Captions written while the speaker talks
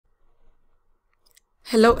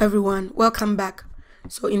Hello everyone, welcome back.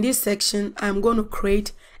 So in this section, I'm going to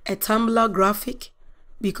create a Tumblr graphic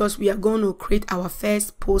because we are going to create our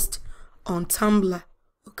first post on Tumblr.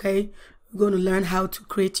 Okay, we're going to learn how to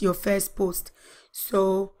create your first post.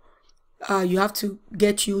 So you have to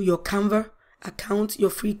get your Canva account, your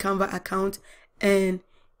free Canva account, and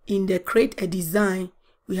in the create a design,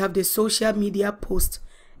 we have the social media post,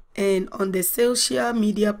 and on the social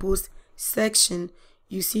media post section,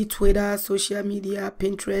 you see Twitter, social media,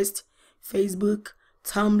 Pinterest, Facebook,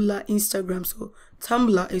 Tumblr, Instagram. So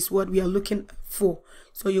Tumblr is what we are looking for.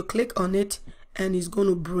 So you click on it and it's going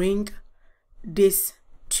to bring this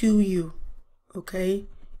to you. Okay,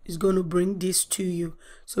 it's going to bring this to you.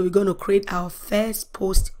 So we're going to create our first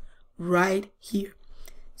post right here.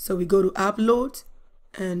 So we go to upload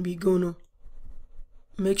and we're going to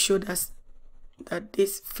make sure that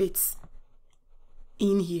this fits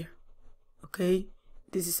in here. Okay,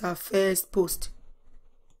 this is our first post.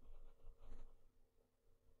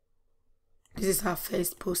 This is our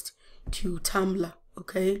first post to Tumblr.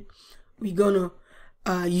 Okay, we're gonna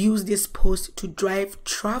use this post to drive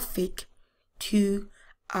traffic to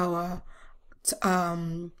our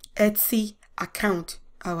Etsy account,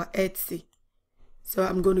 our Etsy. So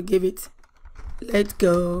I'm going to give it let's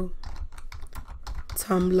go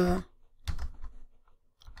Tumblr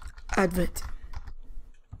advert.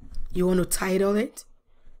 You want to title it,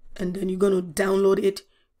 and then you're going to download it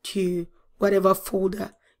to whatever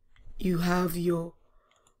folder you have your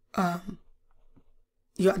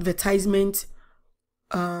advertisement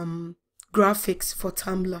graphics for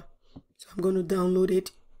Tumblr. So I'm going to download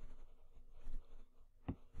it,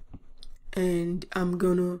 and I'm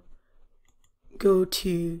going to go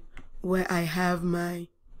to where I have my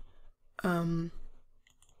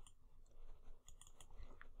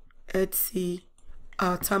Etsy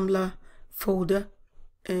Tumblr folder,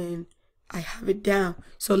 and I have it down.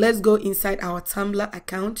 So let's go inside our Tumblr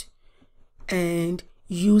account and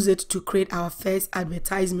use it to create our first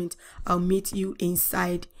advertisement. I'll meet you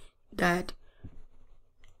inside that.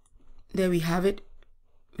 There we have it.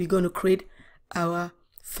 We're going to create our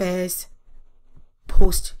first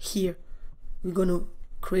post here. We're going to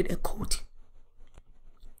create a code.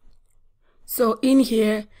 So in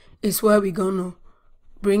here is where we're going to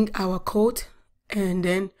bring our code and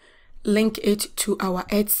then link it to our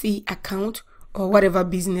Etsy account or whatever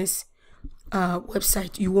business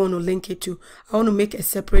website you want to link it to. I want to make a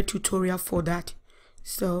separate tutorial for that.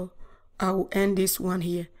 So I will end this one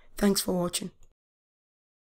here. Thanks for watching.